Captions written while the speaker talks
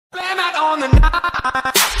Blame it on the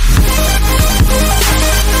night.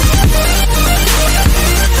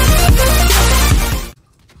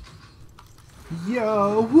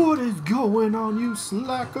 Yo, what is going on, you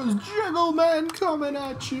slackers? Jiggle man coming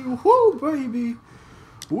at you. Woo, baby.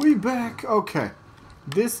 We back. Okay.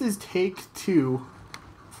 This is take 2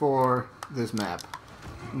 for this map.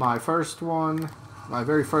 My first one, my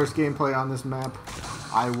very first gameplay on this map,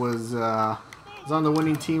 I was on the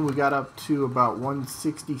winning team. We got up to about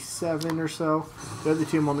 167 or so. The other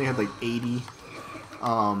team only had like 80.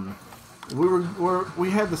 We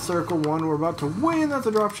had the circle one. We're about to win. That's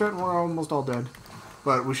a drop shot, and we're almost all dead.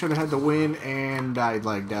 But we should have had the win, and I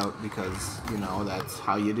lagged out because, you know, that's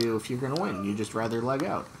how you do if you're going to win. You just rather lag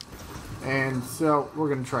out. And so we're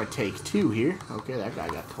going to try take 2 here. Okay, that guy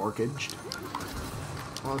got torquaged.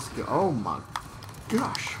 Let's go. Oh my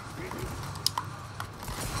gosh.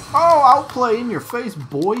 Oh, outplay in your face,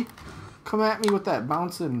 boy. Come at me with that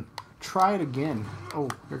bounce and try it again. Oh,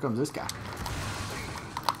 here comes this guy.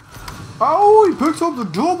 Oh, he picks up the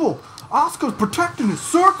double. Oscar's protecting his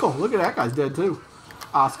circle. Look at that guy's dead too.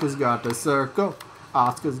 Oscar's got the circle.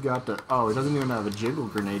 Oscar's got the... Oh, he doesn't even have a jiggle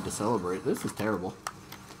grenade to celebrate. This is terrible.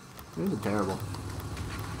 This is terrible.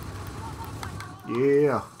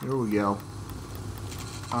 Yeah, here we go.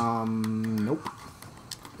 Nope.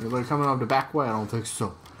 Anybody coming up the back way? I don't think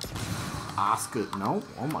so. Oscar, no.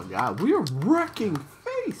 Oh my god, we are wrecking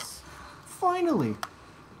face. Finally.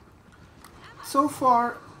 So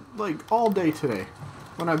far, like all day today,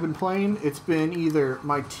 when I've been playing, it's been either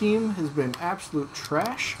my team has been absolute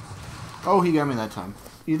trash. Oh, he got me that time.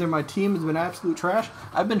 Either my team has been absolute trash.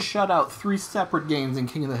 I've been shut out 3 separate games in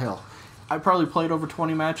King of the Hill. I probably played over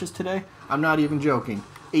 20 matches today. I'm not even joking.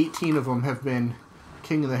 18 of them have been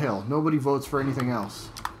King of the Hill. Nobody votes for anything else.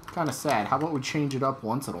 Kind of sad. How about we change it up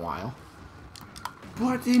once in a while?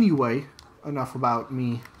 But anyway, enough about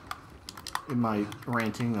me in my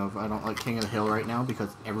ranting of I don't like King of the Hill right now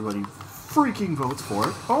because everybody freaking votes for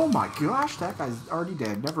it. Oh my gosh, that guy's already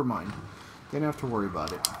dead. Never mind. Didn't have to worry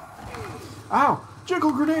about it. Ow!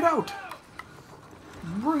 Jiggle grenade out!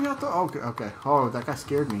 Bring out the... Okay, okay. Oh, that guy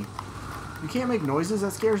scared me. You can't make noises?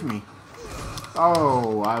 That scares me.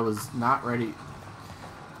 Oh, I was not ready.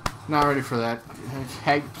 Not ready for that.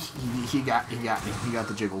 Hey, he got me. He got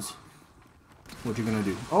the jiggles. What you gonna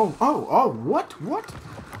do? Oh, what?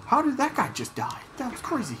 How did that guy just die? That was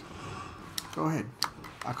crazy. Go ahead.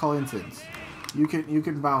 I call incidents. You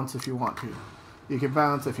can bounce if you want to. You can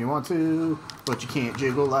bounce if you want to, but you can't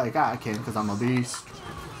jiggle like I can because I'm a beast.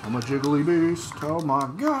 I'm a jiggly beast. Oh my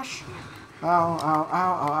gosh. Ow, ow, ow,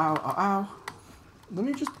 ow, ow, ow. Let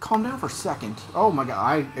me just calm down for a second. Oh my god,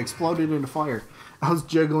 I exploded into fire. I was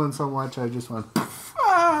jiggling so much I just went,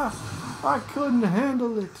 ah! I couldn't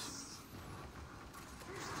handle it.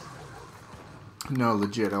 No,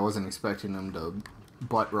 legit, I wasn't expecting them to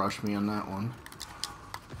butt rush me on that one.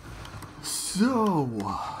 So,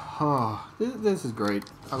 this is great.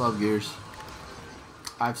 I love Gears.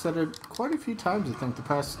 I've said it quite a few times, I think, the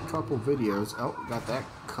past couple videos. Oh, got that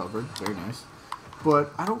covered. Very nice.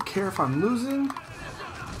 But I don't care if I'm losing.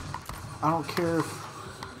 I don't care if...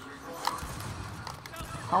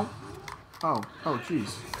 Oh,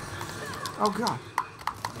 jeez. Oh, God.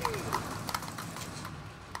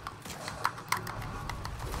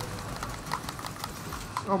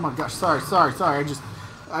 Oh my gosh, sorry.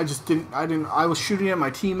 I was shooting at my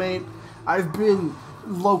teammate. I've been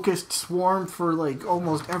locust swarmed for like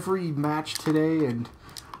almost every match today, and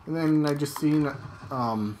then I just seen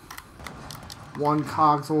one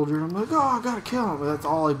cog soldier. I'm like, oh, I gotta kill him. But that's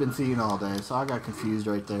all I've been seeing all day, so I got confused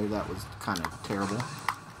right there. That was kind of terrible.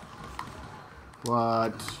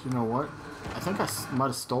 But you know what? I think I might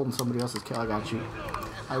have stolen somebody else's kill. I got you.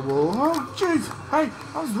 I will. Oh, jeez. Hey,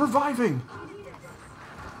 I was reviving.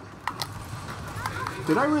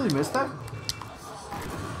 Did I really miss that?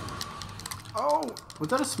 Oh, was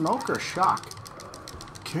that a smoke or a shock?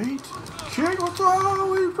 Kate, what's up?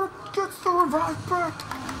 Oh, he gets the revive back.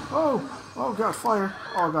 Oh god, fire.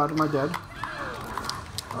 Oh god, am I dead?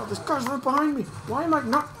 Oh, this guy's right behind me. Why am I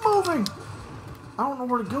not moving? I don't know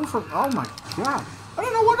where to go from. Oh my god. I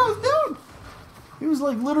don't know what I was doing. He was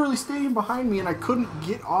like literally standing behind me and I couldn't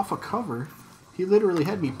get off a cover. He literally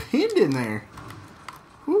had me pinned in there.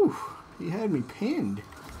 Whew. He had me pinned.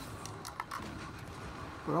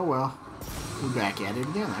 But oh well. We're back at it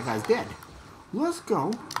again. That guy's dead. Let's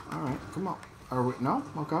go. Alright, come on. Are we? No?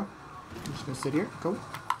 Okay. I'm just gonna sit here. Go.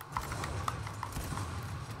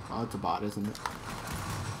 Oh, it's a bot, isn't it?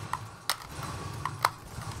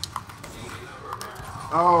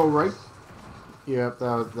 Oh, right. Yep,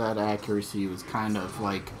 that accuracy was kind of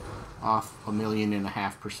like off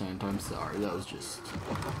 1.5%. I'm sorry. That was just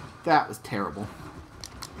That was terrible.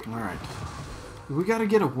 Alright. We gotta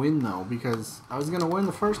get a win, though, because I was gonna win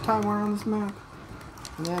the first time we're on this map.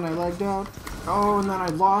 And then I lagged out. Oh, and then I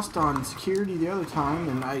lost on security the other time,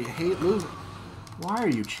 and I hate losing. Why are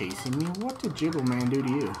you chasing me? What did Jiggle Man do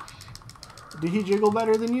to you? Did he jiggle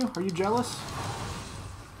better than you? Are you jealous?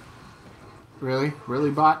 Really?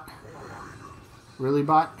 Really, bot? Really,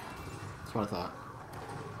 bot? That's what I thought.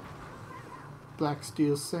 Black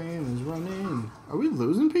Steel Sand is running. Are we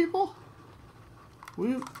losing people?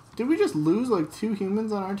 Did we just lose like 2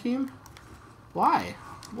 humans on our team? Why?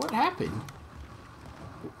 What happened?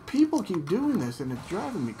 People keep doing this and it's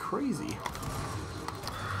driving me crazy.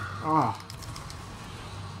 Oh.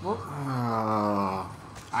 Well,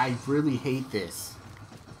 I really hate this.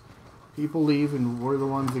 People leave and we're the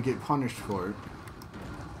ones that get punished for it.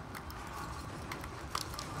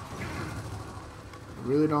 I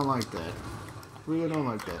really don't like that. Really don't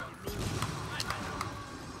like that. It's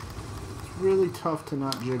really tough to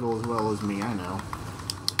not jiggle as well as me, I know.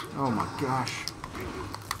 Oh my gosh.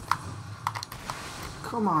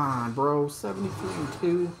 Come on, bro. 73 and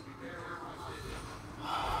 2.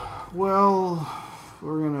 Well,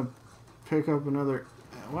 we're gonna pick up another.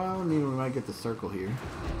 Well, I mean, we might get the circle here.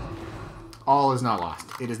 All is not lost.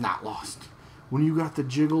 It is not lost. When you got the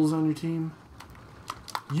jiggles on your team,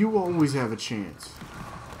 you always have a chance.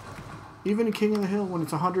 Even in King of the Hill, when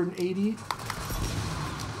it's 180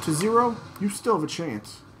 to 0, you still have a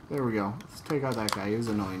chance. There we go. Let's take out that guy. He was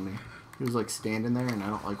annoying me. He was like standing there, and I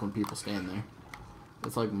don't like when people stand there.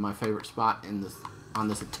 It's like my favorite spot in this on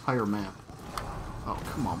this entire map. Oh,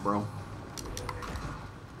 come on, bro.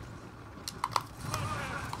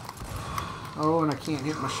 Oh, and I can't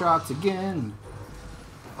hit my shots again.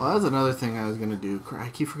 Well, that's another thing I was going to do. I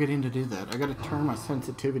keep forgetting to do that. I got to turn my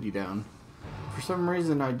sensitivity down. For some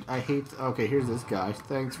reason, I hate... Okay, here's this guy.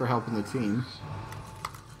 Thanks for helping the team.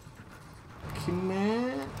 Come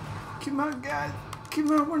on. Come on, guys.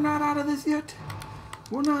 Come on, we're not out of this yet.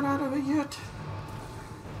 We're not out of it yet.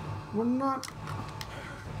 We're not...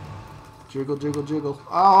 Jiggle, jiggle, jiggle.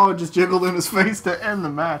 Oh, just jiggled in his face to end the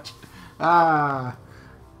match. Ah,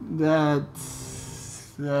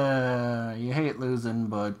 that's... you hate losing,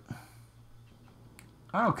 but...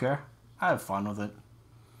 I don't care. I have fun with it.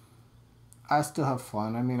 I still have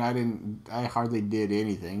fun. I mean, I hardly did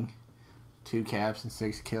anything. 2 caps and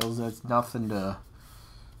 6 kills. That's nothing to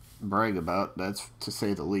brag about. That's to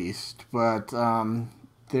say the least. But,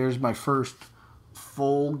 there's my first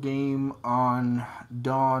full game on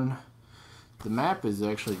Dawn. The map is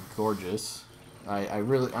actually gorgeous.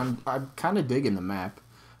 I'm kind of digging the map.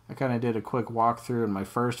 I kind of did a quick walkthrough in my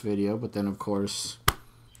first video, but then of course,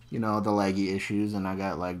 you know, the laggy issues and I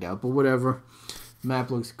got lagged out, but whatever.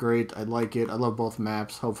 Map looks great. I like it. I love both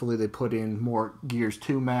maps. Hopefully they put in more Gears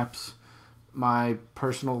 2 maps. My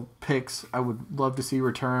personal picks I would love to see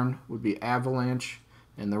return would be Avalanche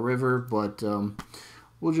and the River, but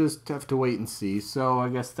we'll just have to wait and see. So I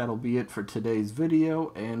guess that'll be it for today's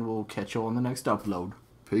video, and we'll catch you on the next upload.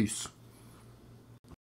 Peace.